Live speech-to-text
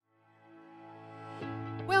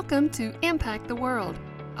Welcome to Impact the World,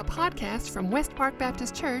 a podcast from West Park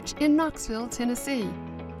Baptist Church in Knoxville, Tennessee.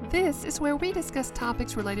 This is where we discuss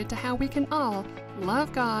topics related to how we can all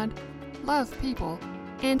love God, love people,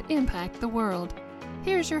 and impact the world.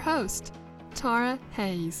 Here's your host, Tara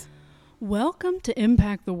Hayes. Welcome to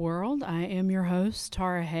Impact the World. I am your host,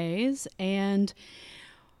 Tara Hayes, and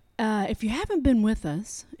if you haven't been with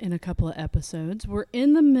us in a couple of episodes, we're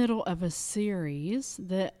in the middle of a series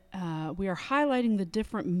that we are highlighting the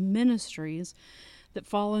different ministries that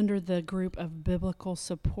fall under the group of biblical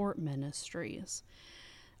support ministries.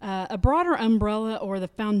 A broader umbrella or the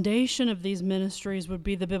foundation of these ministries would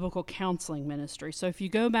be the biblical counseling ministry. So if you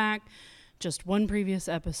go back just one previous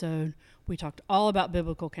episode, we talked all about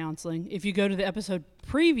biblical counseling. If you go to the episode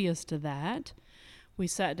previous to that, we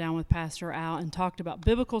sat down with Pastor Al and talked about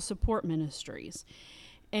biblical support ministries.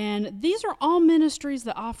 And these are all ministries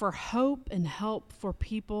that offer hope and help for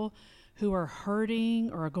people who are hurting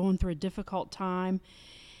or are going through a difficult time.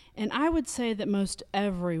 And I would say that most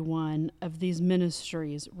every one of these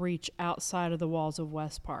ministries reach outside of the walls of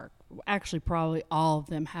West Park. Actually, probably all of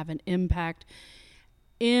them have an impact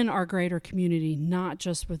in our greater community, not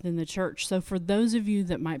just within the church. So for those of you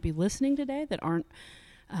that might be listening today that aren't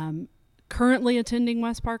currently attending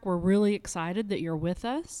West Park, we're really excited that you're with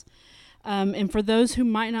us. And for those who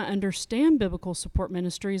might not understand biblical support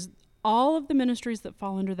ministries, all of the ministries that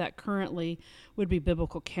fall under that currently would be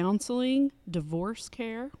biblical counseling,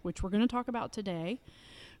 DivorceCare, which we're going to talk about today,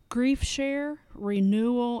 grief share,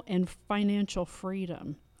 renewal, and financial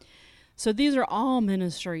freedom. So these are all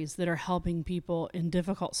ministries that are helping people in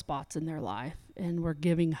difficult spots in their life, and we're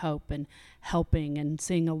giving hope and helping and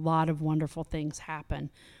seeing a lot of wonderful things happen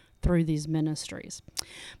through these ministries.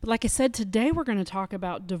 But like I said, today we're going to talk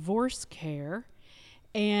about DivorceCare.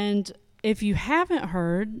 And if you haven't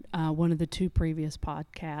heard one of the two previous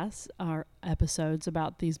podcasts or episodes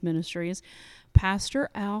about these ministries,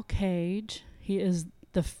 Pastor Al Cage, he is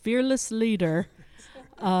the fearless leader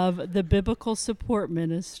of the Biblical Support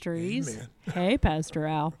Ministries. Amen. Hey, Pastor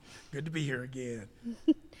Al. Good to be here again.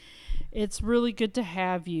 It's really good to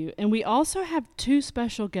have you. And we also have two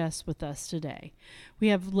special guests with us today. We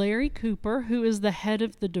have Larry Cooper, who is the head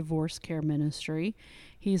of the DivorceCare ministry.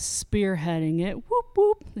 He's spearheading it. Whoop,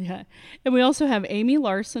 whoop. Yeah. And we also have Amy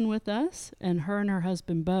Larson with us, and her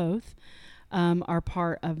husband both are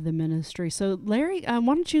part of the ministry. So, Larry, why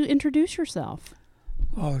don't you introduce yourself?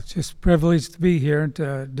 Well, it's just a privilege to be here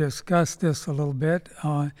to discuss this a little bit.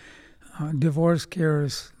 DivorceCare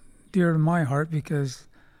is dear to my heart because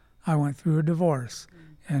I went through a divorce.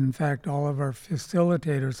 And in fact, all of our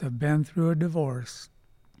facilitators have been through a divorce.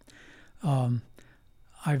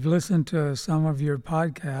 I've listened to some of your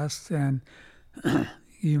podcasts, and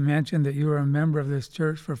you mentioned that you were a member of this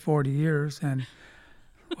church for 40 years. And,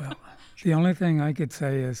 well, the only thing I could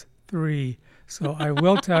say is 3. So I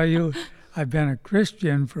will tell you, I've been a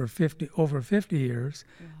Christian for over 50 years.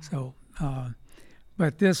 Wow. So,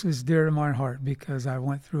 but this was dear to my heart because I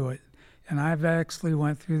went through it. And I've actually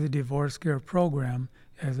went through the DivorceCare program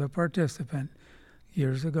as a participant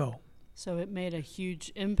years ago. So it made a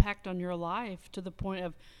huge impact on your life to the point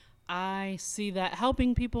of, I see that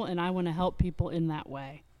helping people and I want to help people in that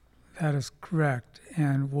way. That is correct.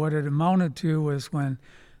 And what it amounted to was when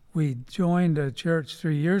we joined a church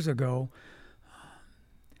 3 years ago,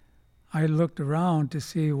 I looked around to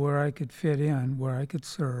see where I could fit in, where I could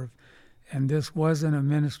serve. And this wasn't a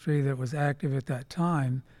ministry that was active at that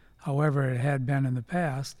time. However, it had been in the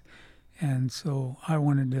past. And so I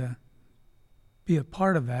wanted to be a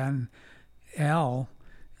part of that. And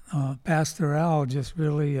Pastor Al just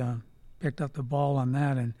really picked up the ball on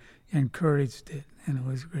that and encouraged it. And it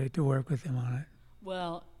was great to work with him on it.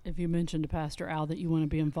 Well, if you mentioned to Pastor Al that you want to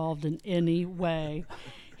be involved in any way,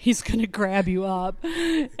 he's going to grab you up.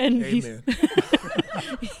 And he's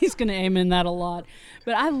going to amen that a lot.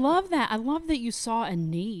 But I love that. I love that you saw a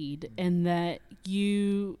need and that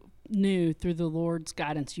you knew through the Lord's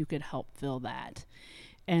guidance you could help fill that.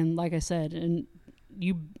 And like I said, and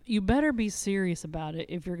you better be serious about it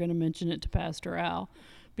if you're going to mention it to Pastor Al,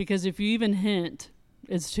 because if you even hint,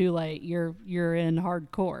 it's too late. You're in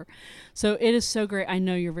hardcore. So it is so great. I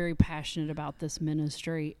know you're very passionate about this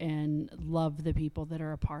ministry and love the people that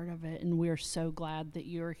are a part of it, and we are so glad that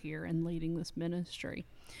you're here and leading this ministry.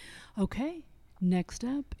 Okay, next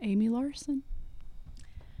up, Amy Larson.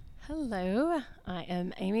 Hello, I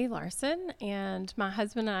am Amy Larson, and my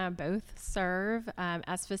husband and I both serve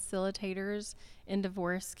as facilitators in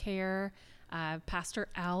DivorceCare. Pastor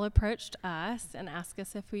Al approached us and asked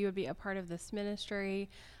us if we would be a part of this ministry.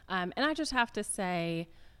 And I just have to say,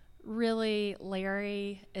 Really,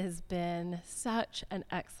 Larry has been such an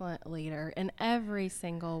excellent leader in every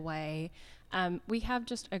single way. We have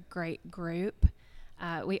just a great group.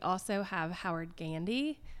 We also have Howard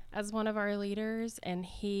Gandy as one of our leaders, and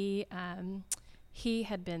he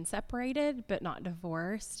had been separated but not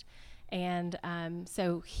divorced. And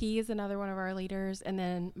so he is another one of our leaders. And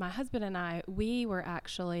then my husband and I, we were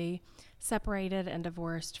actually separated and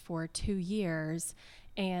divorced for 2 years.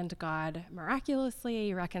 And God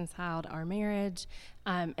miraculously reconciled our marriage.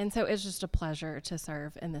 And so it's just a pleasure to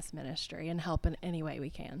serve in this ministry and help in any way we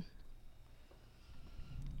can.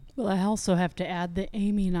 Well, I also have to add that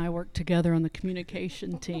Amy and I work together on the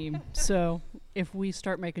communication team. So if we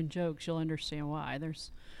start making jokes, you'll understand why.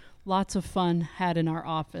 There's lots of fun had in our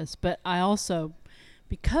office. But I also,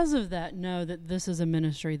 because of that, know that this is a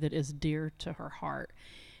ministry that is dear to her heart.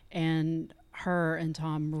 And her and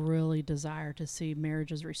Tom really desire to see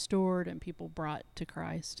marriages restored and people brought to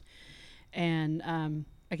Christ. And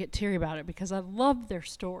I get teary about it because I love their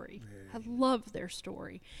story. I love their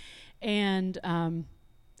story. And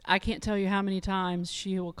I can't tell you how many times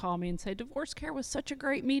she will call me and say, DivorceCare was such a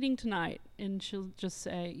great meeting tonight. And she'll just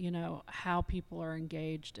say, how people are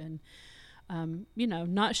engaged and,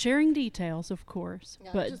 not sharing details, of course.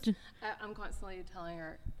 Yeah, but I'm constantly telling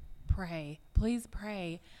her, pray, please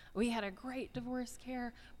pray. We had a great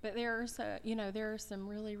DivorceCare, but there are some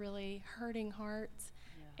really, really hurting hearts,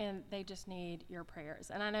 and they just need your prayers.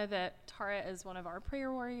 And I know that Tara is one of our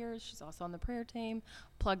prayer warriors. She's also on the prayer team.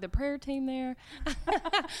 Plug the prayer team there.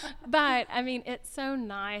 But, it's so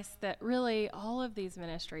nice that really all of these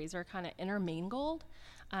ministries are kind of intermingled.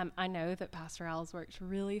 I know that Pastor Al's worked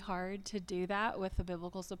really hard to do that with the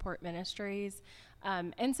Biblical Support Ministries.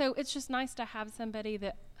 And so it's just nice to have somebody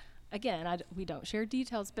that, again, we don't share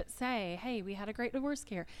details, but say, hey, we had a great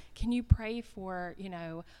DivorceCare. Can you pray for,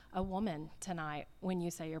 a woman tonight when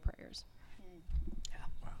you say your prayers?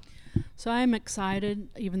 So I am excited,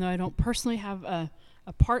 even though I don't personally have a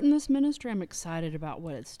part in this ministry, I'm excited about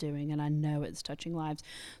what it's doing, and I know it's touching lives.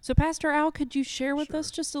 So Pastor Al, could you share with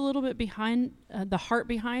us just a little bit behind the heart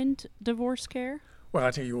behind DivorceCare? Well,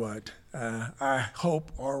 I'll tell you what, I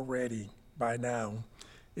hope already by now,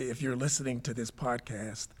 if you're listening to this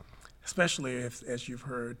podcast, especially as you've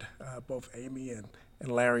heard both Amy and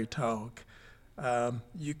Larry talk,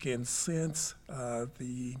 you can sense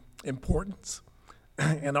the importance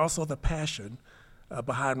and also the passion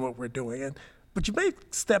behind what we're doing. But you may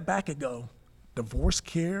step back and go,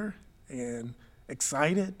 DivorceCare and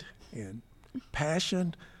excited and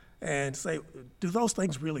passion, and say, do those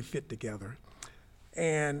things really fit together?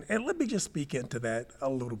 And let me just speak into that a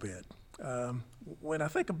little bit. When I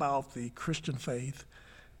think about the Christian faith,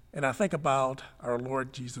 and I think about our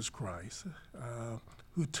Lord Jesus Christ,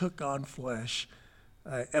 who took on flesh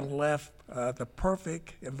and left the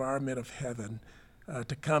perfect environment of heaven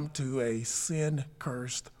to come to a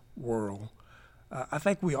sin-cursed world, I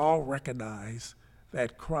think we all recognize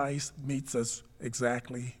that Christ meets us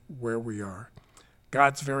exactly where we are.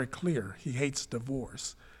 God's very clear. He hates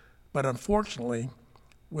divorce. But unfortunately,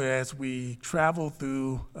 as we travel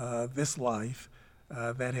through this life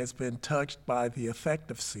that has been touched by the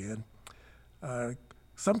effect of sin,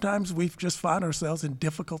 sometimes we just find ourselves in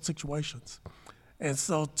difficult situations. And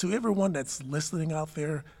so to everyone that's listening out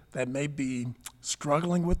there that may be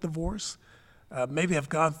struggling with divorce, maybe have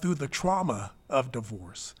gone through the trauma of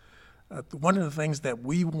divorce, one of the things that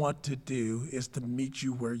we want to do is to meet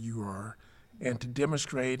you where you are and to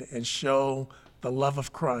demonstrate and show the love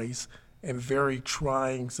of Christ in very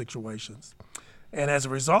trying situations. And as a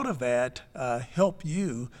result of that, help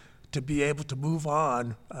you to be able to move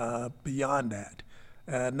on beyond that,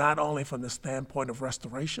 not only from the standpoint of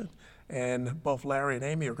restoration, and both Larry and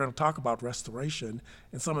Amy are going to talk about restoration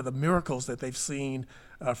and some of the miracles that they've seen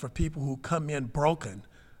for people who come in broken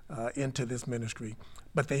into this ministry,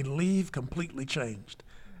 but they leave completely changed.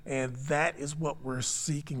 And that is what we're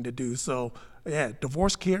seeking to do. So,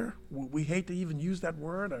 DivorceCare, we hate to even use that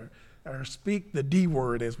word or speak the D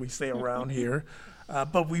word, as we say around here,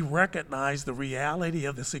 but we recognize the reality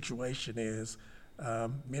of the situation is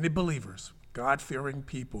many believers, God-fearing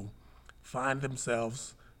people, find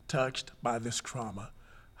themselves touched by this trauma.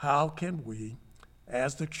 How can we,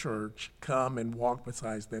 as the church, come and walk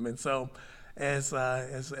beside them? And so, as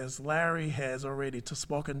Larry has already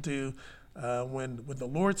spoken to, when the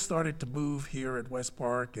Lord started to move here at West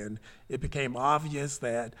Park, and it became obvious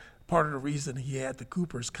that part of the reason he had the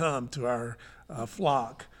Coopers come to our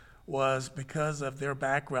flock was because of their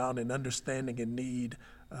background and understanding and need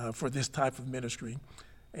for this type of ministry.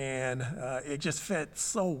 And it just fit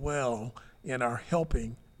so well in our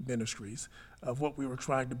helping ministries. of what we were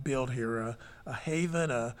trying to build here, a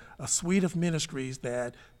haven, a suite of ministries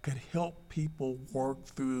that could help people work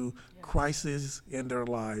through crises in their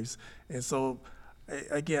lives. And so,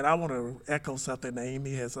 again, I want to echo something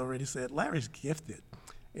Amy has already said. Larry's gifted,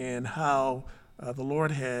 and how the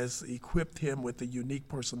Lord has equipped him with a unique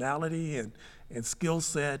personality and skill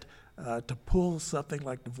set to pull something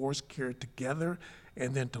like DivorceCare together,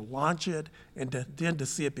 and then to launch it, and then to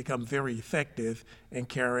see it become very effective in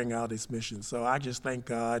carrying out his mission. So I just thank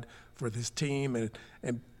God for this team,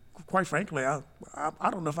 and quite frankly, I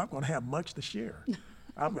don't know if I'm going to have much to share.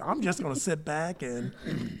 I'm just going to sit back and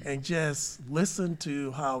just listen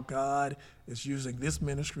to how God is using this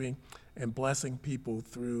ministry and blessing people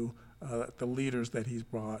through the leaders that he's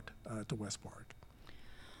brought to West Park.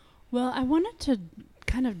 Well, I wanted to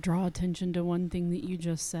kind of draw attention to one thing that you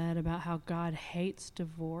just said about how God hates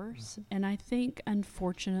divorce. And I think,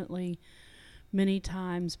 unfortunately, many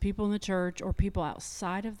times people in the church or people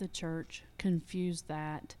outside of the church confuse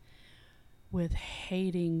that with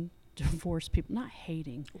hating divorced people. Not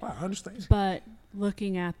hating. Wow, I understand. But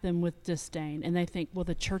looking at them with disdain. And they think, well,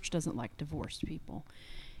 the church doesn't like divorced people.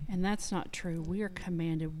 And that's not true. We are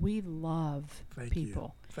commanded. We love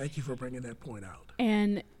people. Thank you for bringing that point out.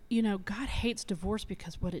 And, you know, God hates divorce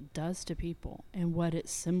because what it does to people and what it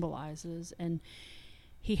symbolizes. And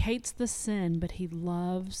he hates the sin, but he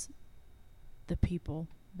loves the people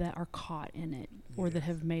that are caught in it or that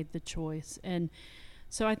have made the choice. And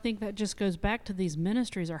so I think that just goes back to these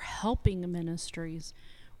ministries are helping ministries.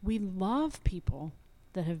 We love people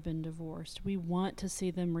that have been divorced. We want to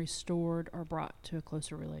see them restored or brought to a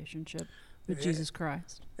closer relationship with Jesus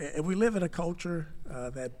Christ. And we live in a culture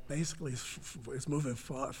that basically is moving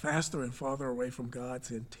faster and farther away from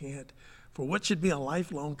God's intent for what should be a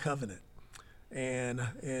lifelong covenant.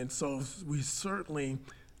 And so we certainly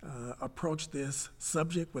approach this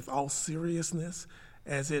subject with all seriousness,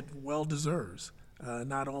 as it well deserves.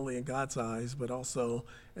 Not only in God's eyes, but also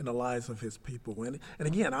in the lives of his people. And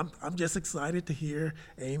again, I'm just excited to hear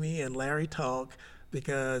Amy and Larry talk,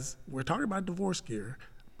 because we're talking about DivorceCare,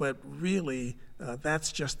 but really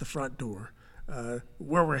that's just the front door.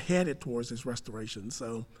 Where we're headed towards is restoration.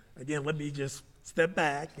 So again, let me just step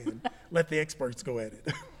back and let the experts go at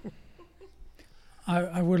it.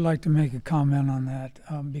 I would like to make a comment on that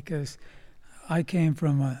because I came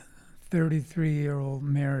from a 33-year-old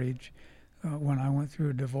marriage when I went through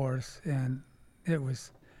a divorce, and I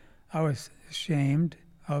was ashamed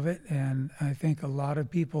of it, and I think a lot of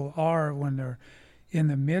people are when they're in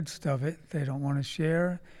the midst of it. They don't want to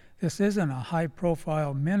share. This isn't a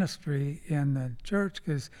high-profile ministry in the church,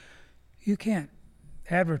 because you can't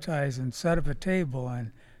advertise and set up a table,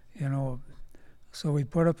 and so we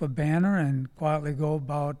put up a banner and quietly go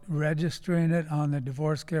about registering it on the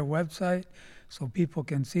DivorceCare website so people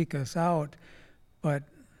can seek us out. But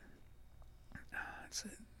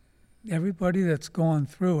everybody that's going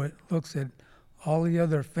through it looks at all the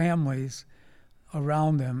other families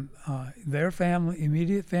around them, their family,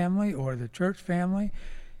 immediate family, or the church family,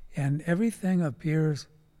 and everything appears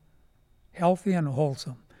healthy and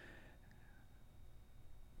wholesome.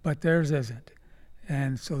 But theirs isn't.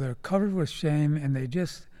 And so they're covered with shame, and they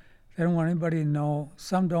don't want anybody to know.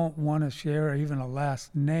 Some don't want to share even a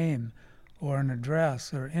last name or an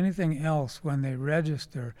address or anything else when they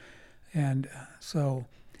register. And so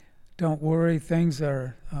don't worry, things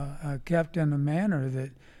are kept in a manner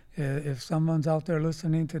that if someone's out there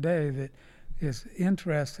listening today that is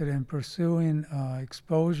interested in pursuing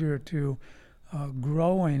exposure to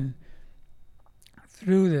growing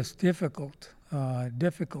through this difficult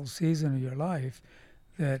season of your life,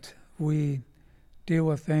 that we deal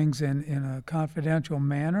with things in a confidential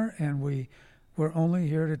manner, and we're only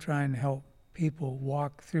here to try and help people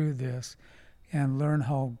walk through this and learn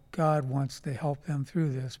how God wants to help them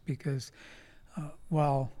through this, because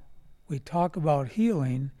while we talk about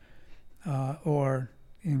healing or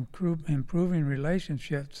improving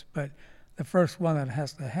relationships, but the first one that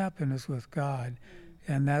has to happen is with God.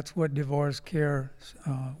 And that's what DivorceCare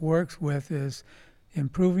works with, is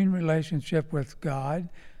improving relationship with God,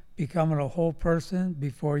 becoming a whole person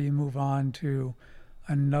before you move on to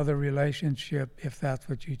another relationship, if that's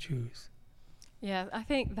what you choose. Yeah, I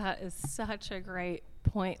think that is such a great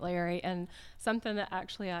point, Larry, and something that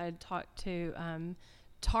actually I had talked to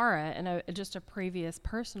Tara in just a previous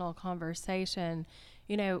personal conversation.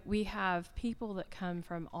 We have people that come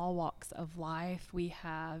from all walks of life. We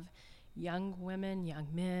have young women, young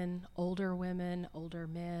men, older women, older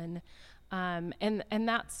men, and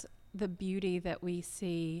that's the beauty that we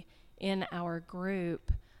see in our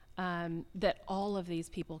group, that all of these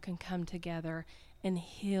people can come together and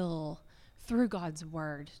heal through God's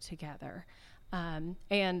word together.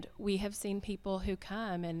 And we have seen people who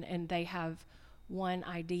come and they have one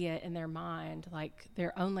idea in their mind, like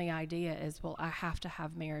their only idea is, well, I have to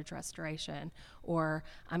have marriage restoration, or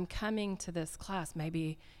I'm coming to this class,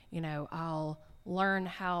 maybe, I'll learn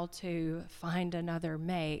how to find another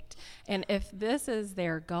mate. And if this is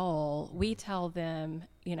their goal, we tell them,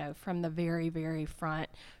 from the very, very front,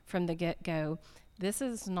 from the get-go, this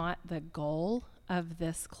is not the goal of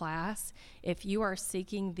this class. If you are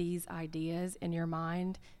seeking these ideas in your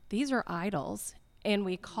mind, these are idols, and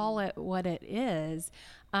we call it what it is,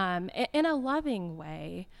 in a loving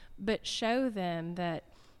way, but show them that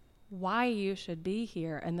why you should be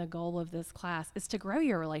here and the goal of this class is to grow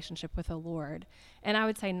your relationship with the Lord. And I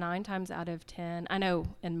would say 9 times out of 10, I know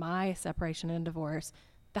in my separation and divorce,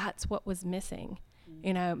 that's what was missing.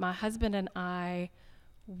 My husband and I,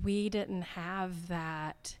 we didn't have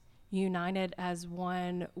that united as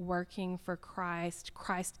one, working for Christ.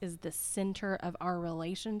 Christ is the center of our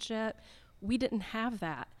relationship. We didn't have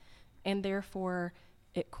that, and therefore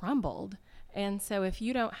it crumbled. And so if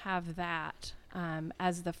you don't have that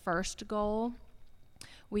as the first goal,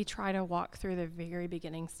 we try to walk through the very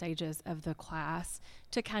beginning stages of the class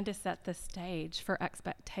to kind of set the stage for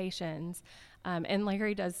expectations. And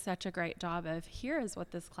Larry does such a great job of, here is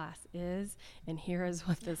what this class is, and here is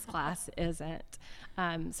what this class isn't.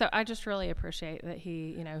 So I just really appreciate that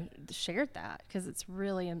he, shared that, because it's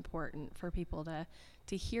really important for people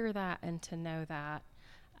to hear that and to know that.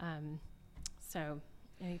 So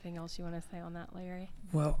anything else you want to say on that, Larry?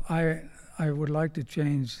 Well, I would like to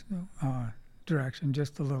change direction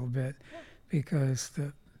just a little bit, because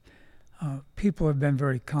the people have been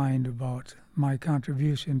very kind about my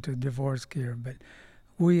contribution to DivorceCare, but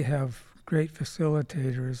we have great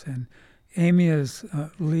facilitators, and Amy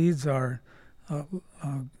leads our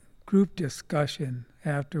group discussion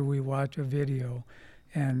after we watch a video,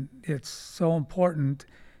 and it's so important.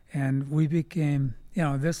 And we became,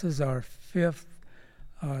 this is our 5th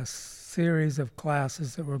series of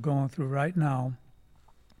classes that we're going through right now.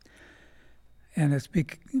 And it's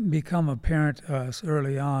become apparent to us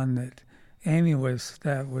early on that Amy was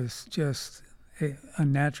just a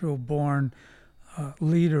natural born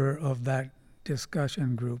leader of that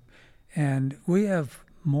discussion group. And we have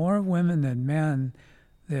more women than men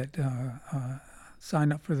that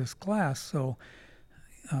sign up for this class, so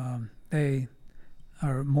they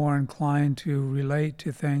are more inclined to relate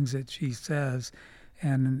to things that she says.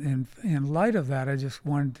 And in light of that, I just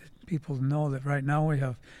wanted people to know that right now we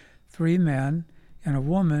have 3 men and a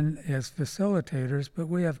woman as facilitators, but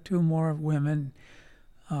we have 2 more women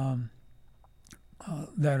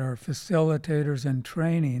that are facilitators in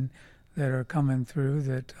training that are coming through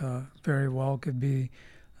that very well could be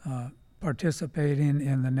participating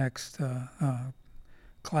in the next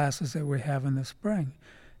classes that we have in the spring.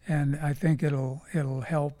 And I think it'll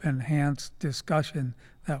help enhance discussion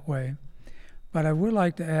that way. But I would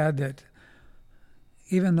like to add that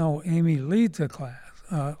even though Amy leads a class,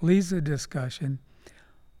 leads the discussion,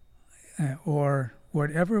 or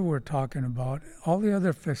whatever we're talking about, all the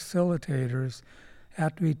other facilitators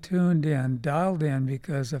have to be tuned in, dialed in,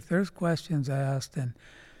 because if there's questions asked and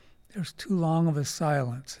there's too long of a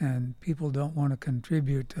silence and people don't want to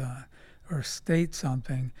contribute or state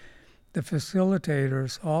something, the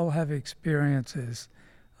facilitators all have experiences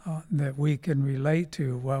that we can relate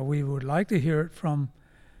to. While we would like to hear it from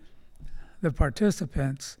the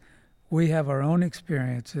participants, we have our own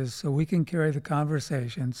experiences, so we can carry the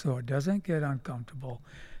conversation so it doesn't get uncomfortable,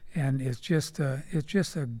 and it's just a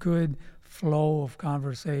good flow of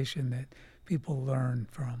conversation that people learn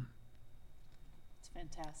from. It's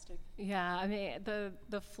fantastic. Yeah, I mean,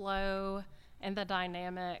 the flow and the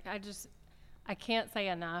dynamic, I can't say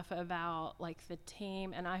enough about like the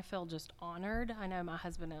team, and I feel just honored. I know my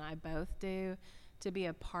husband and I both do, to be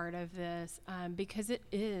a part of this, because it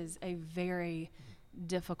is a very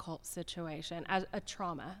difficult situation, as a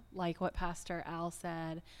trauma, like what Pastor Al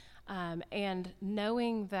said, and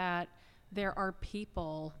knowing that there are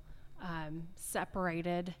people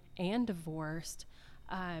separated and divorced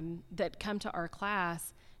that come to our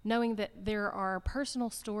class, knowing that there are personal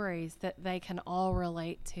stories that they can all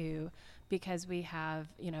relate to, because we have,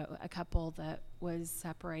 a couple that was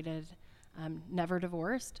separated, never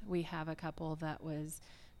divorced. We have a couple that was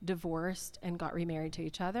divorced and got remarried to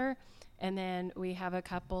each other. And then we have a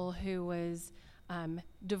couple who was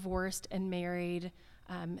divorced and married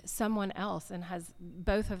someone else, and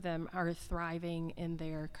both of them are thriving in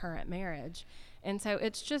their current marriage. And so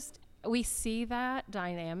it's just, we see that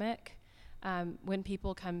dynamic when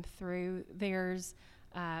people come through. There's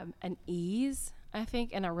an ease, I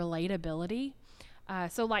think, and a relatability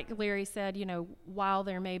So like Larry said, while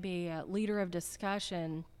there may be a leader of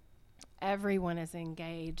discussion, everyone is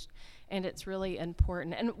engaged, and it's really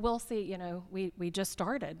important. And we'll see, we just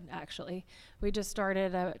started, actually. We just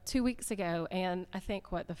started 2 weeks ago, and I think,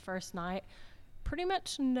 the first night, pretty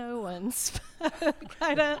much no one spoke,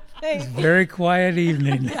 I don't think. Very quiet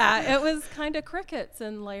evening. Yeah, it was kind of crickets,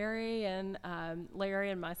 and Larry and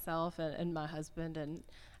myself and my husband and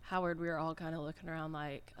Howard, we were all kind of looking around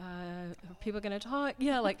like, are people going to talk?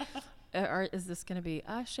 Yeah, like, or is this going to be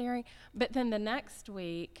us sharing? But then the next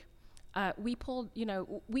week, we pulled,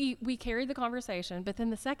 we carried the conversation, but then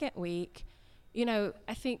the second week,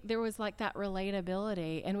 I think there was like that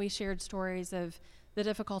relatability, and we shared stories of the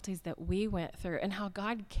difficulties that we went through and how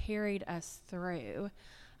God carried us through.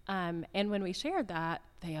 And when we shared that,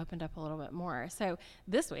 they opened up a little bit more. So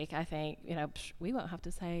this week, I think, we won't have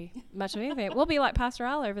to say much of anything. We'll be like Pastor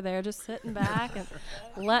Al over there, just sitting back and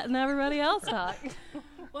letting everybody else talk.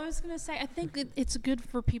 Well, I was going to say, I think it's good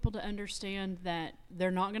for people to understand that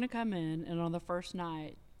they're not going to come in, and on the first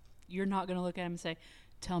night, you're not going to look at them and say,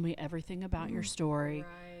 tell me everything about your story.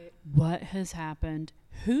 Right. What has happened?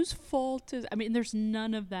 Whose fault is? I mean, there's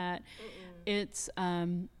none of that. It's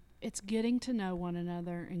getting to know one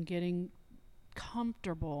another and getting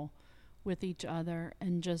comfortable with each other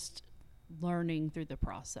and just learning through the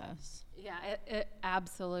process. Yeah, it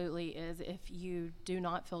absolutely is. If you do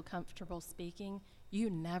not feel comfortable speaking, you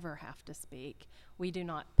never have to speak. We do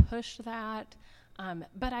not push that.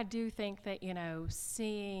 But I do think that,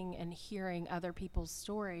 seeing and hearing other people's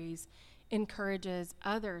stories encourages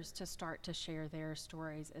others to start to share their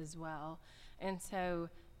stories as well. And so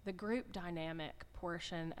the group dynamic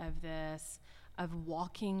portion of this, of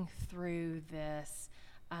walking through this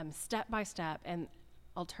step by step, and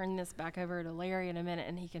I'll turn this back over to Larry in a minute,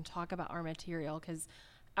 and he can talk about our material, because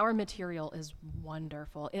our material is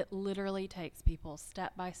wonderful. It literally takes people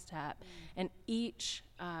step by step, and each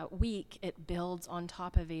week it builds on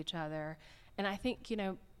top of each other. And I think,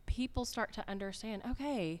 people start to understand,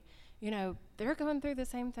 okay, they're going through the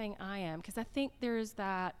same thing I am, because I think there's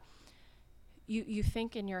that, you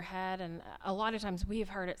think in your head, and a lot of times we've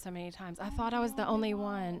heard it so many times, I thought I was the only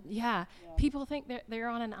one. Yeah. People think that they're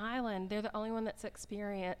on an island. They're the only one that's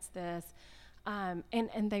experienced this.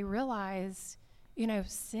 And they realize,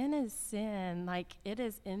 sin is sin. Like, it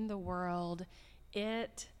is in the world.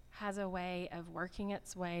 It has a way of working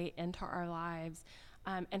its way into our lives.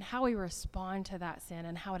 And how we respond to that sin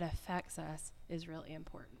and how it affects us is really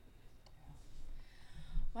important.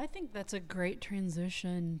 Well, I think that's a great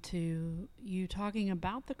transition to you talking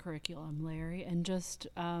about the curriculum, Larry, and just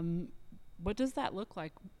what does that look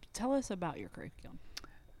like? Tell us about your curriculum.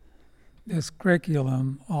 This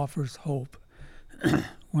curriculum offers hope.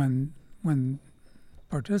 When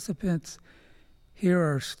participants hear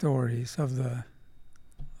our stories of the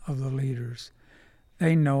leaders,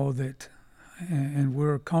 they know that, and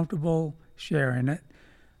we're comfortable sharing it.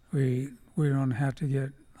 We don't have to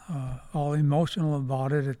get all emotional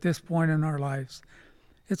about it at this point in our lives.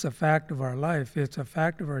 It's a fact of our life. It's a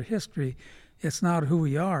fact of our history. It's not who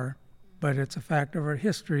we are, but it's a fact of our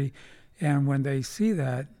history. And when they see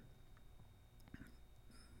that,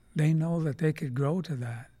 they know that they could grow to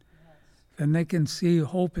that. Yes. Then they can see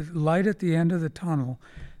hope, light at the end of the tunnel.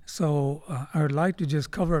 So I would like to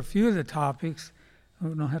just cover a few of the topics. We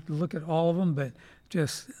don't have to look at all of them, but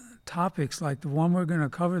just topics like the one we're going to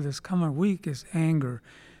cover this coming week is anger.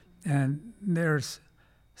 And there's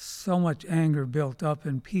so much anger built up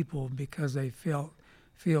in people because they feel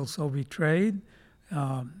so betrayed.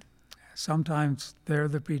 Sometimes they're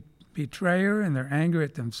the betrayer and they're angry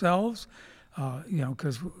at themselves,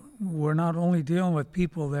 because we're not only dealing with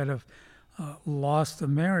people that have lost a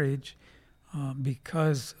marriage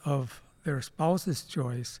because of their spouse's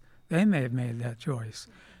choice. They may have made that choice.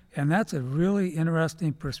 And that's a really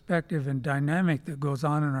interesting perspective and dynamic that goes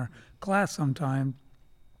on in our class sometimes.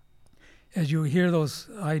 As you hear those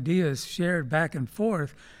ideas shared back and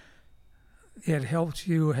forth, it helps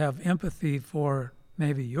you have empathy for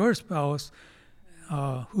maybe your spouse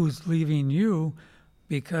who's leaving you,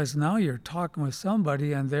 because now you're talking with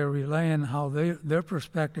somebody and they're relaying how their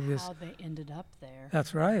perspective is. How they ended up there.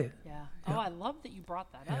 That's right. Yeah. Yeah. Oh, I love that you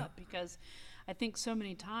brought that up, because I think so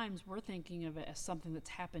many times we're thinking of it as something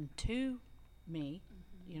that's happened to me,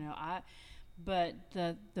 but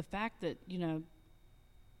the fact that,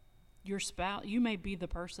 your spouse, you may be the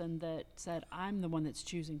person that said, I'm the one that's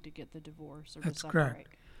choosing to get the divorce or That's to separate.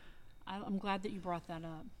 correct. I'm glad that you brought that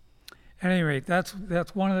up. At any rate, that's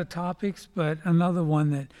one of the topics, but another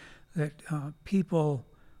one that people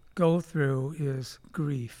go through is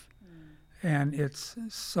grief. And it's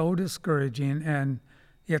so discouraging, and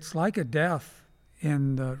it's like a death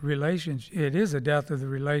in the relationship. It is a death of the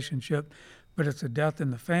relationship, but it's a death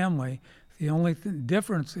in the family. The only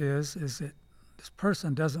difference is that this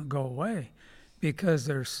person doesn't go away, because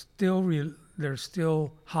there's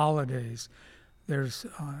still holidays. There's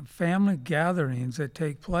family gatherings that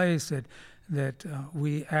take place that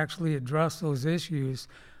we actually address those issues.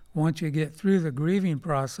 Once you get through the grieving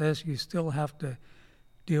process, you still have to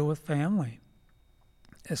deal with family,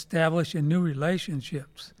 establishing new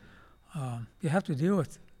relationships. You have to deal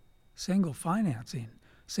with single financing.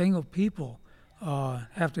 Single people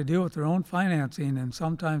have to deal with their own financing, and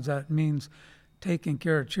sometimes that means taking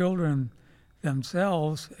care of children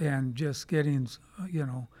themselves and just getting,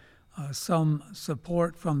 some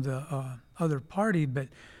support from the other party, but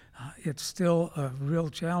it's still a real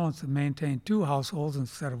challenge to maintain two households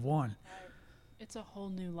instead of one. It's a whole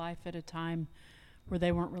new life at a time where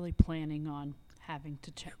they weren't really planning on having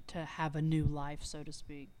to have a new life, so to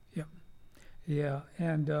speak. Yep. Yeah,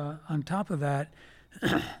 and on top of that,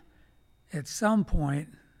 at some point,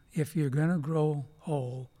 if you're going to grow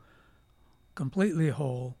whole, completely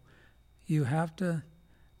whole, you have to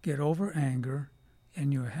get over anger,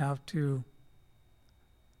 and you have to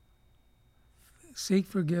seek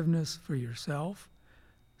forgiveness for yourself,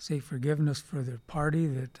 seek forgiveness for the party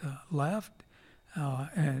that left,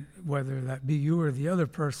 and whether that be you or the other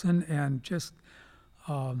person, and just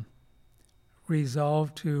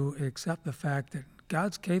resolve to accept the fact that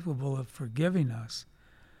God's capable of forgiving us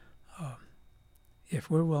if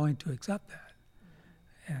we're willing to accept that.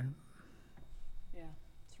 And Yeah,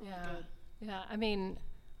 it's really good. Yeah, I mean,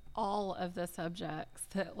 all of the subjects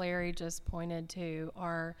that Larry just pointed to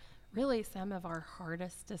are really some of our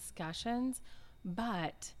hardest discussions,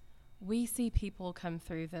 but we see people come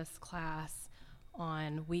through this class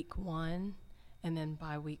on week 1, and then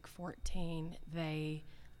by week 14, they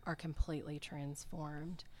are completely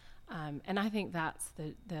transformed. And I think that's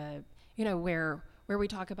the where we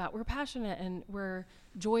talk about we're passionate and we're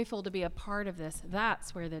joyful to be a part of this.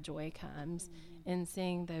 That's where the joy comes in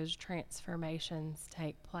seeing those transformations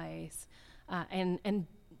take place, and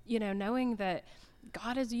knowing that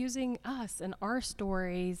God is using us and our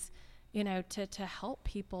stories, to help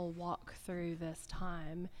people walk through this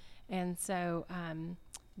time. And so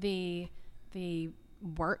the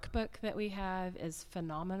workbook that we have is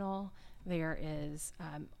phenomenal. There is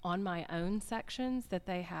on my own sections that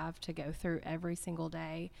they have to go through every single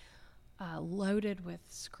day, loaded with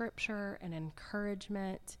scripture and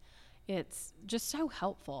encouragement. It's just so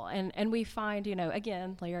helpful. And we find,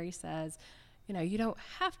 again, Larry says, you don't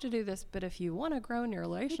have to do this, but if you want to grow in your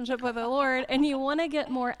relationship with the Lord and you want to get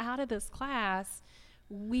more out of this class,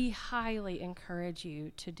 we highly encourage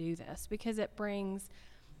you to do this, because it brings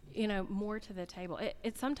more to the table.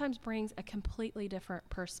 It sometimes brings a completely different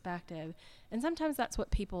perspective, and sometimes that's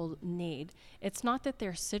what people need. It's not that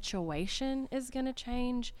their situation is going to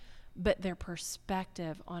change, but their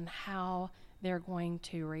perspective on how they're going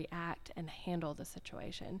to react and handle the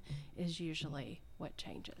situation is usually what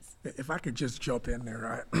changes. If I could just jump in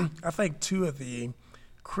there, I think two of the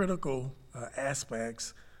critical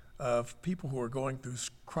aspects of people who are going through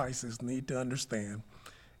crisis need to understand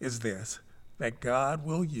is this: that God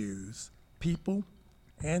will use people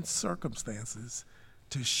and circumstances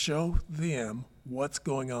to show them what's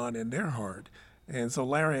going on in their heart. And so,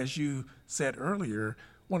 Larry, as you said earlier,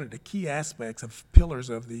 one of the key aspects of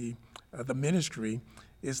pillars of the ministry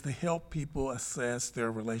is to help people assess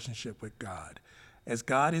their relationship with God. As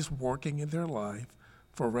God is working in their life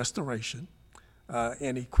for restoration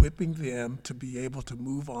and equipping them to be able to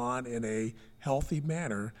move on in a healthy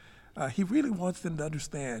manner, he really wants them to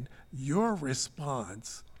understand your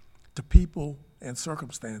response to people and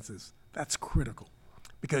circumstances. That's critical,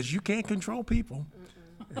 because you can't control people,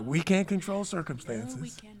 and we can't control circumstances. No, we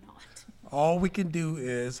cannot. All we can do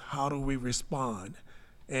is how do we respond?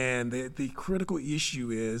 And the critical issue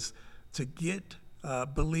is to get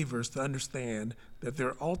believers to understand that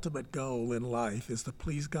their ultimate goal in life is to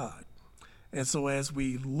please God. And so as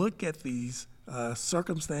we look at these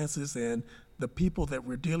circumstances and the people that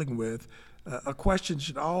we're dealing with, a question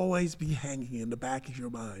should always be hanging in the back of your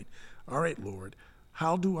mind. All right, Lord,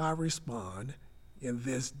 how do I respond in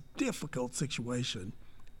this difficult situation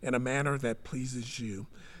in a manner that pleases you?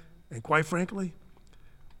 And quite frankly,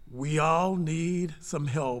 we all need some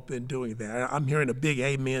help in doing that. I'm hearing a big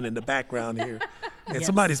amen in the background here. And Yes.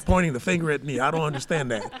 Somebody's pointing the finger at me. I don't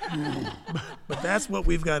understand that. But that's what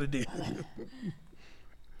we've got to do.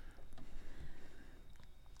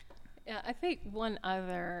 Yeah, I think one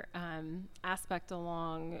other aspect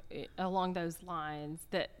along those lines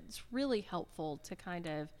that's really helpful to kind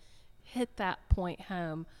of hit that point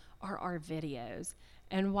home are our videos.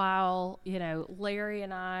 And while, Larry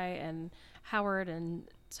and I and Howard and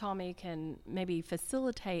Tommy can maybe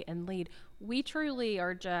facilitate and lead, we truly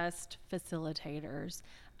are just facilitators.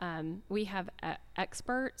 We have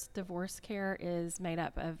experts. DivorceCare is made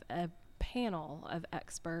up of a panel of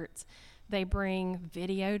experts. They bring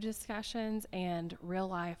video discussions and real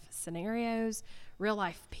life scenarios, real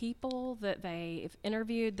life people that they've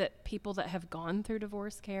interviewed, that people that have gone through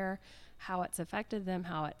divorce care, how it's affected them,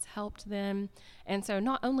 how it's helped them. And so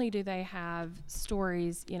not only do they have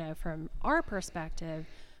stories, from our perspective,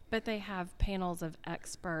 but they have panels of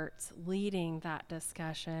experts leading that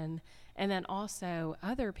discussion, and then also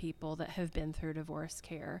other people that have been through divorce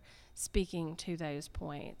care speaking to those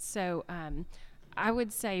points. So I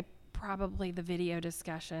would say probably the video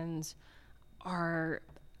discussions are,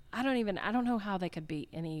 I don't know how they could be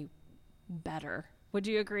any better. Would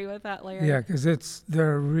you agree with that, Larry? Yeah, because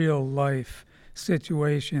they're real life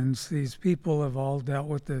situations. These people have all dealt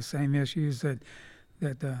with the same issues that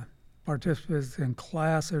the participants in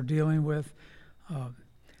class are dealing with.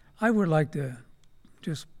 I would like to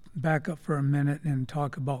just back up for a minute and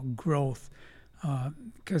talk about growth,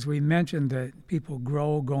 because we mentioned that people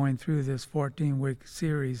grow going through this 14-week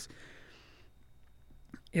series.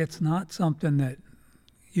 It's not something that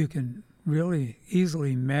you can really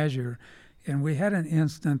easily measure. And we had an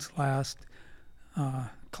instance last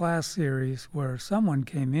class series where someone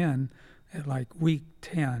came in at like week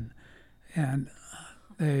 10, and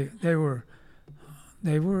they were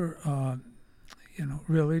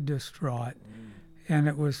really distraught, and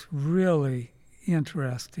it was really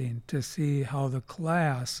interesting to see how the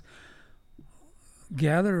class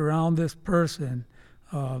gathered around this person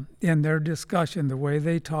in their discussion, the way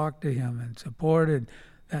they talked to him and supported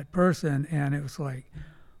that person, and it was like,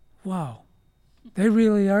 wow, they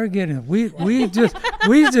really are getting it. We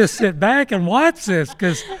just sit back and watch this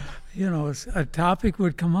because, a topic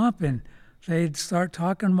would come up and they'd start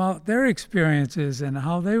talking about their experiences and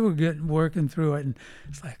how they were working through it, and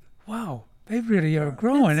it's like, wow, they really are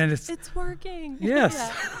growing, and it's working. Yes.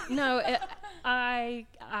 Yeah. No, I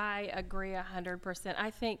agree 100%. I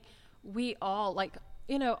think we all,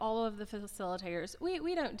 all of the facilitators,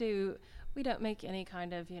 we don't make any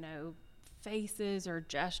kind of, faces or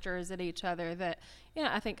gestures at each other that,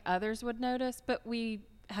 I think others would notice, but we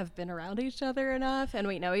have been around each other enough and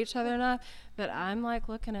we know each other enough that I'm like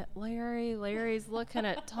looking at Larry's looking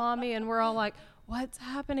at Tommy, and we're all like, what's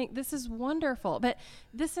happening? This is wonderful. But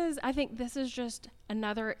I think this is just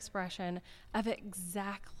another expression of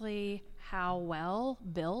exactly how well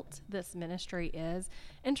built this ministry is,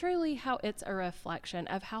 and truly how it's a reflection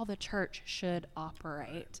of how the church should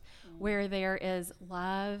operate, where there is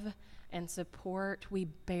love and support. We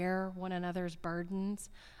bear one another's burdens.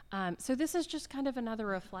 So this is just kind of another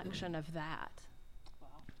reflection of that. Wow.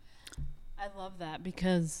 I love that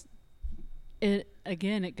because it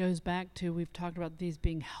goes back to, we've talked about these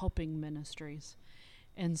being helping ministries.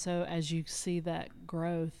 And so as you see that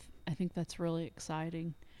growth, I think that's really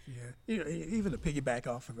exciting. Yeah, even to piggyback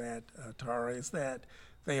off of that, Tara, is that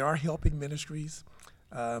they are helping ministries.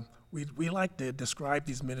 We like to describe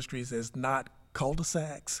these ministries as not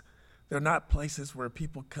cul-de-sacs. They're not places where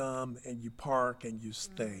people come and you park and you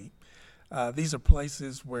stay. These are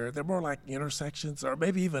places where they're more like intersections, or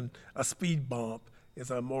maybe even a speed bump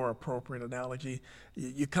is a more appropriate analogy.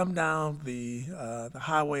 You come down the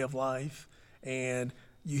highway of life and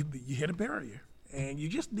you hit a barrier, and you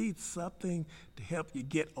just need something to help you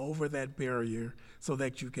get over that barrier so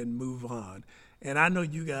that you can move on. And I know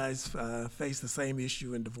you guys face the same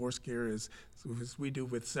issue in divorce care as we do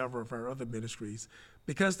with several of our other ministries,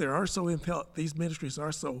 because these ministries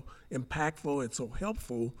are so impactful and so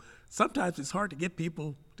helpful. Sometimes it's hard to get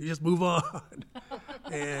people to just move on.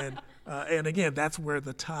 And again, that's where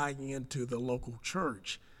the tie into the local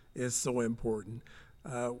church is so important.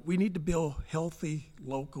 We need to build healthy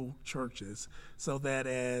local churches so that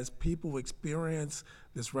as people experience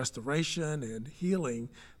this restoration and healing,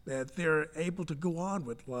 that they're able to go on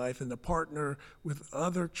with life and to partner with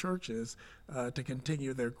other churches to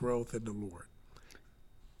continue their growth in the Lord.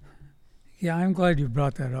 Yeah, I'm glad you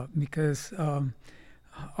brought that up, because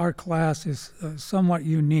our class is somewhat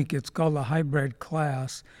unique. It's called a hybrid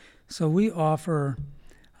class. So we offer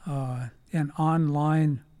an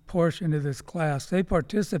online portion of this class. They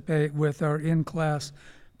participate with our in-class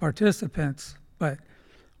participants, but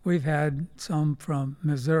we've had some from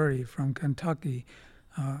Missouri, from Kentucky.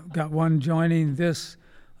 Got one joining this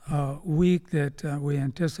week that we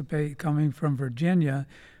anticipate coming from Virginia.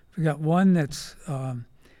 We got one that's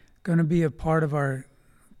going to be a part of our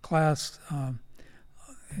class.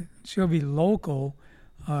 She'll be local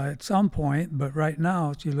at some point, but right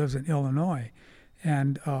now she lives in Illinois.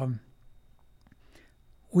 And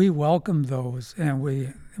we welcome those, and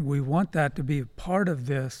we want that to be a part of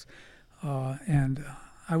this. And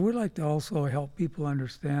I would like to also help people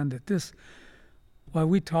understand that this, while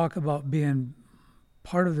we talk about being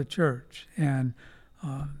part of the church, and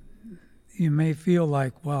you may feel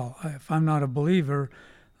like, well, if I'm not a believer,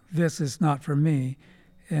 this is not for me.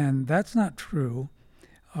 And that's not true.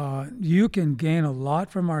 You can gain a lot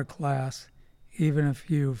from our class, even if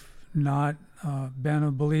you've not been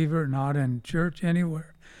a believer, not in church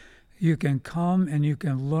anywhere. You can come and you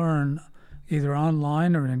can learn either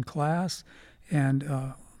online or in class,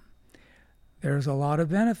 and there's a lot of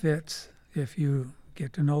benefits if you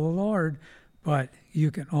get to know the Lord, but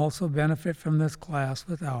you can also benefit from this class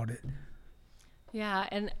without it. Yeah,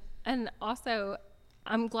 and also,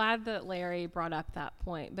 I'm glad that Larry brought up that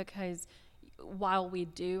point, because while we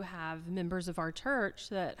do have members of our church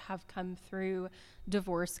that have come through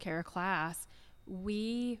DivorceCare class,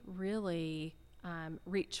 we really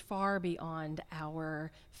reach far beyond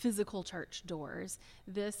our physical church doors.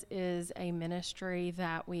 This is a ministry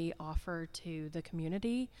that we offer to the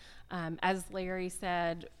community. As Larry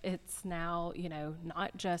said, it's now,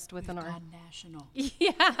 not just within our national.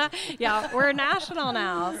 Yeah, we're national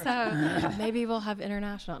now. So maybe we'll have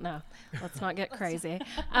international. No, let's not get crazy.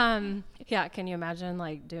 Yeah, can you imagine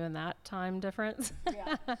doing that time difference?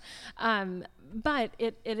 Yeah. But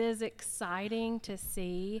it is exciting to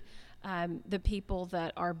see the people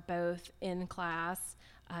that are both in class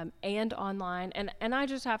and online. And I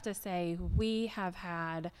just have to say, we have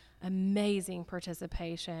had amazing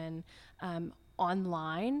participation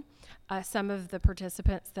online. Some of the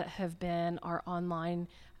participants that have been our online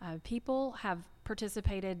people have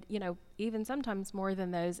participated, even sometimes more than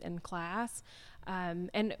those in class.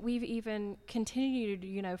 And we've even continued,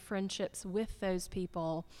 friendships with those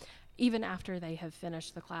people even after they have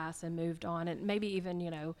finished the class and moved on, and maybe even,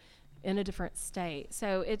 in a different state.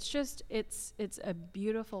 So it's a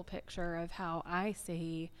beautiful picture of how I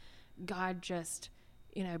see God just,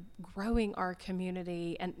 growing our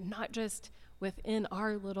community, and not just within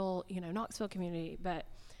our little, Knoxville community, but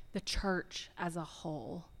the church as a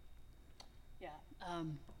whole. Yeah.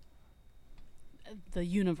 The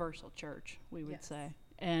universal church, we would say.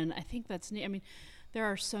 And I think that's neat. I mean, there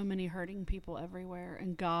are so many hurting people everywhere,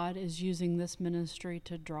 and God is using this ministry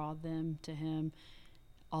to draw them to Him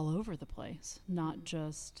all over the place, not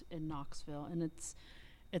just in Knoxville. And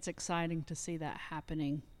it's exciting to see that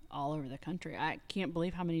happening all over the country. I can't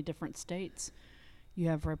believe how many different states you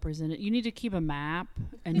have represented. You need to keep a map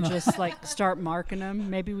and just start marking them.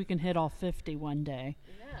 Maybe we can hit all 50 one day.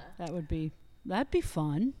 Yeah. That'd be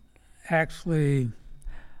fun. Actually,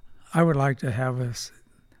 I would like to have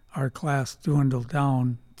our class dwindle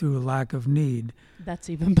down through lack of need. That's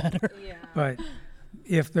even better. Yeah. But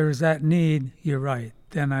if there's that need, you're right,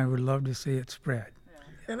 then I would love to see it spread.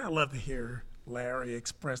 And I love to hear Larry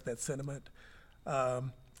express that sentiment.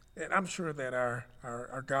 And I'm sure that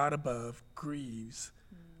our God above grieves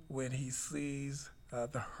when He sees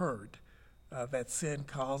the hurt that sin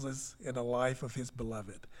causes in the life of His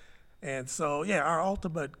beloved. And so, our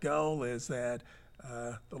ultimate goal is that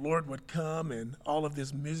the Lord would come and all of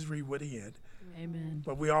this misery would end. Amen.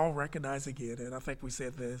 But we all recognize again, and I think we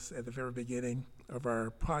said this at the very beginning of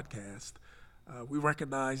our podcast, we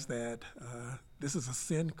recognize that this is a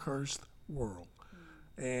sin-cursed world.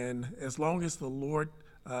 And as long as the Lord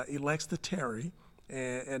elects to tarry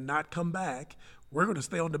and not come back, we're going to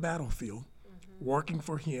stay on the battlefield, working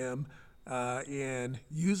for Him and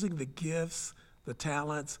using the gifts, the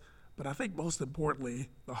talents, but I think most importantly,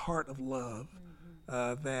 the heart of love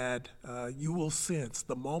that you will sense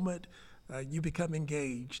the moment you become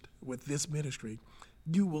engaged with this ministry.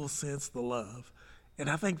 You will sense the love. And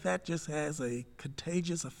I think that just has a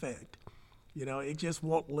contagious effect. It just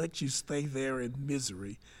won't let you stay there in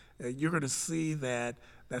misery. You're going to see that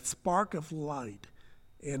spark of light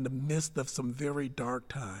in the midst of some very dark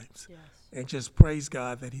times. Yes. And just praise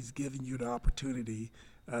God that He's given you the opportunity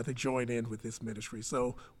to join in with this ministry.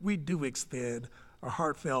 So we do extend a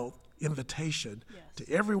heartfelt invitation to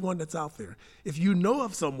everyone that's out there. If you know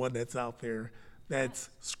of someone that's out there that's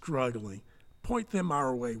struggling, point them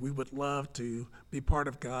our way. We would love to be part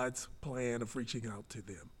of God's plan of reaching out to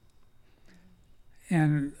them.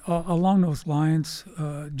 And along those lines,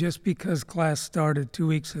 just because class started 2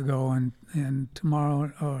 weeks ago, and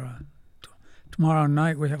tomorrow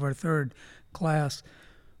night we have our third class,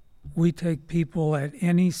 we take people at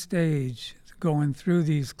any stage going through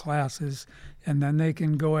these classes, and then they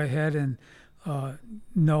can go ahead and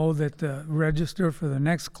know that register for the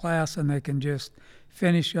next class, and they can just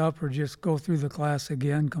finish up or just go through the class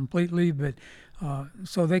again completely, but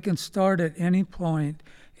so they can start at any point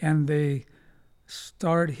and they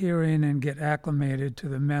start hearing and get acclimated to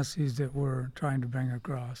the message that we're trying to bring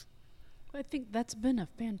across. I think that's been a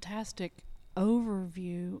fantastic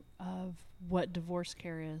overview of what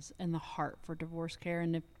DivorceCare is and the heart for DivorceCare.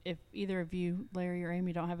 And if either of you, Larry or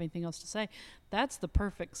Amy, don't have anything else to say, that's the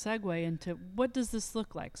perfect segue into what does this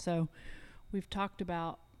look like. So we've talked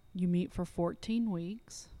about you meet for 14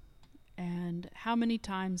 weeks. And how many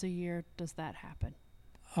times a year does that happen?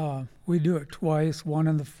 We do it twice, one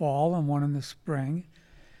in the fall and one in the spring.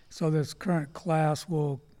 So this current class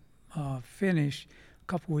will finish a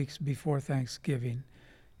couple weeks before Thanksgiving.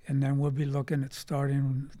 And then we'll be looking at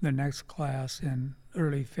starting the next class in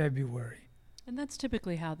early February. And that's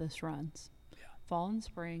typically how this runs. Yeah. Fall and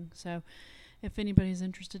spring. So if anybody's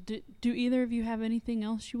interested, do either of you have anything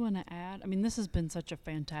else you want to add? I mean, this has been such a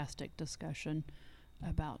fantastic discussion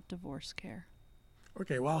about DivorceCare.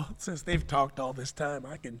 Okay, well, since they've talked all this time,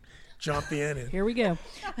 I can jump in and, Here we go.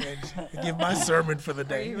 and give my sermon for the Are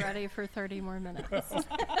day. you ready for 30 more minutes?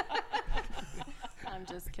 I'm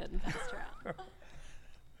just kidding, Pastor Al.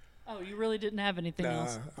 Oh, you really didn't have anything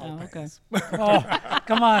else? I'll Oh, okay. pass. Oh,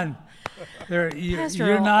 come on. Pastor,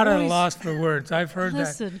 You're not at a always- loss for words. I've heard that.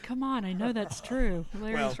 Listen, come on. I know that's true.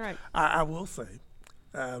 Larry's right. I will say,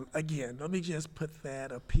 again, let me just put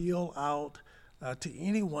that appeal out to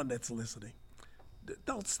anyone that's listening.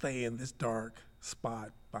 Don't stay in this dark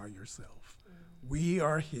spot by yourself. We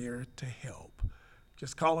are here to help.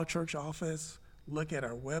 Just call our church office, look at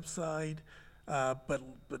our website, but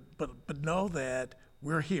know that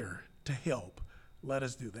we're here to help. Let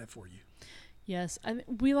us do that for you. Yes.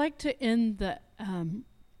 We like to end the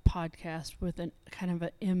podcast with a kind of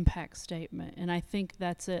an impact statement. And I think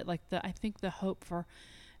that's it. I think the hope for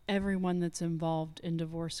everyone that's involved in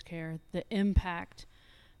DivorceCare, the impact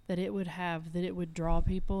that it would have, that it would draw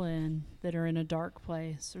people in that are in a dark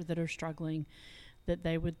place or that are struggling, that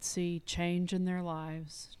they would see change in their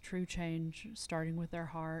lives, true change starting with their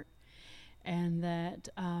heart, and that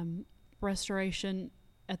restoration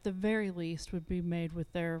at the very least would be made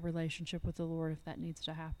with their relationship with the Lord if that needs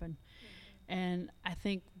to happen. Mm-hmm. And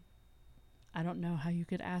I don't know how you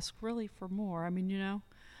could ask really for more. I mean,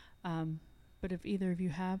 but if either of you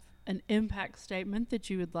have an impact statement that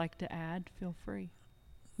you would like to add, feel free.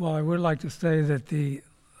 Well, I would like to say that the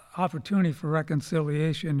opportunity for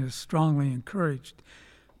reconciliation is strongly encouraged,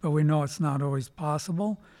 but we know it's not always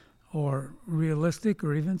possible or realistic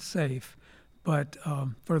or even safe. But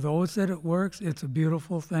for those that it works, it's a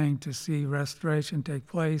beautiful thing to see restoration take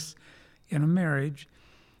place in a marriage.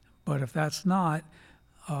 But if that's not,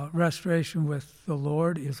 restoration with the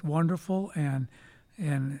Lord is wonderful, and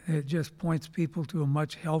it just points people to a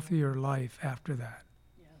much healthier life after that.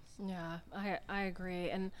 Yeah, I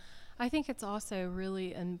agree. And I think it's also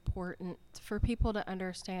really important for people to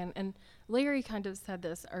understand, and Larry kind of said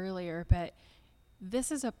this earlier, but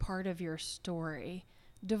this is a part of your story.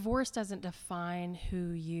 Divorce doesn't define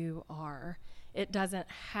who you are. It doesn't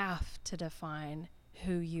have to define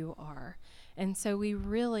who you are. And so we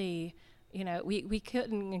really, we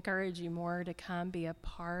couldn't encourage you more to come be a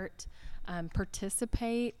part,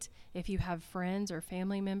 participate. If you have friends or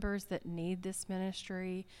family members that need this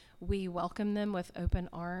ministry, we welcome them with open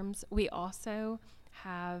arms. We also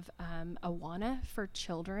have Awana for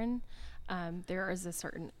children. There is a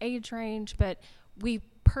certain age range, but we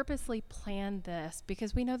purposely planned this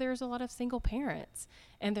because we know there's a lot of single parents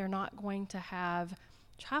and they're not going to have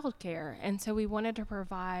childcare. And so we wanted to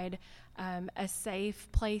provide a safe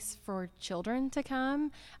place for children to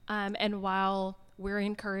come. And while we're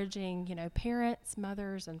encouraging, parents,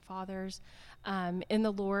 mothers, and fathers in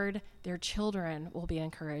the Lord, their children will be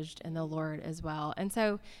encouraged in the Lord as well. And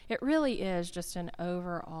so it really is just an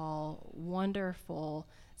overall wonderful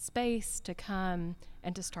space to come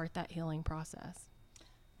and to start that healing process.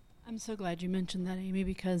 I'm so glad you mentioned that, Amy,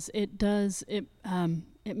 because it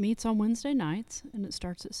meets on Wednesday nights and it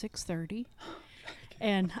starts at 6:30.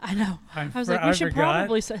 And I know, I was like, we should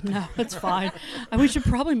probably say, no, it's fine. We should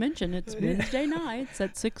probably mention it's Wednesday nights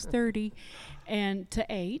at 6:30 and to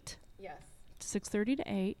 8. Yes. 6:30 to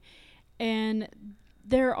 8. And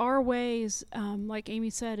there are ways, like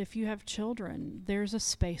Amy said, if you have children, there's a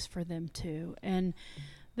space for them too. And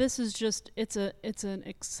this is just, it's an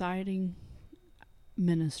exciting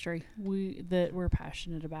ministry that we're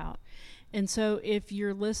passionate about. And so if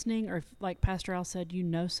you're listening, or if, like Pastor Al said, you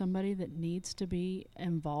know somebody that needs to be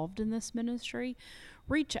involved in this ministry,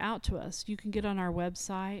 reach out to us. You can get on our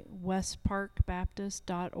website,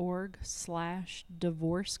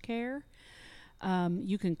 westparkbaptist.org/divorcecare.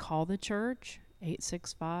 You can call the church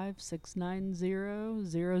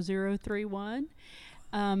 865-690-0031.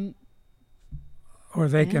 Or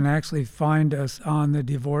they can actually find us on the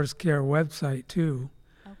DivorceCare website too.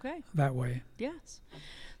 Okay. That way. Yes.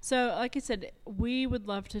 So, like I said, we would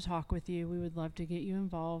love to talk with you. We would love to get you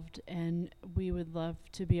involved, and we would love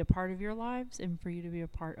to be a part of your lives and for you to be a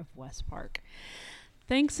part of West Park.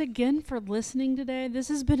 Thanks again for listening today. This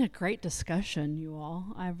has been a great discussion, you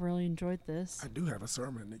all. I've really enjoyed this. I do have a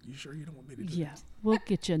sermon. You sure you don't want me to do Yeah, this? we'll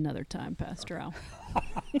get you another time, Pastor Al.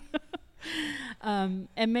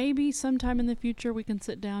 And maybe sometime in the future we can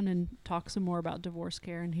sit down and talk some more about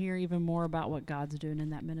DivorceCare and hear even more about what God's doing in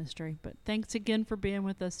that ministry. But thanks again for being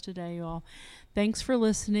with us today, you all. Thanks for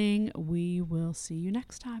listening. We will see you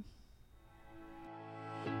next time.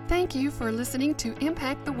 Thank you for listening to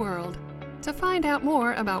Impact the World. To find out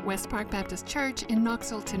more about West Park Baptist Church in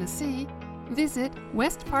Knoxville, Tennessee, visit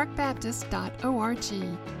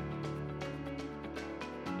westparkbaptist.org.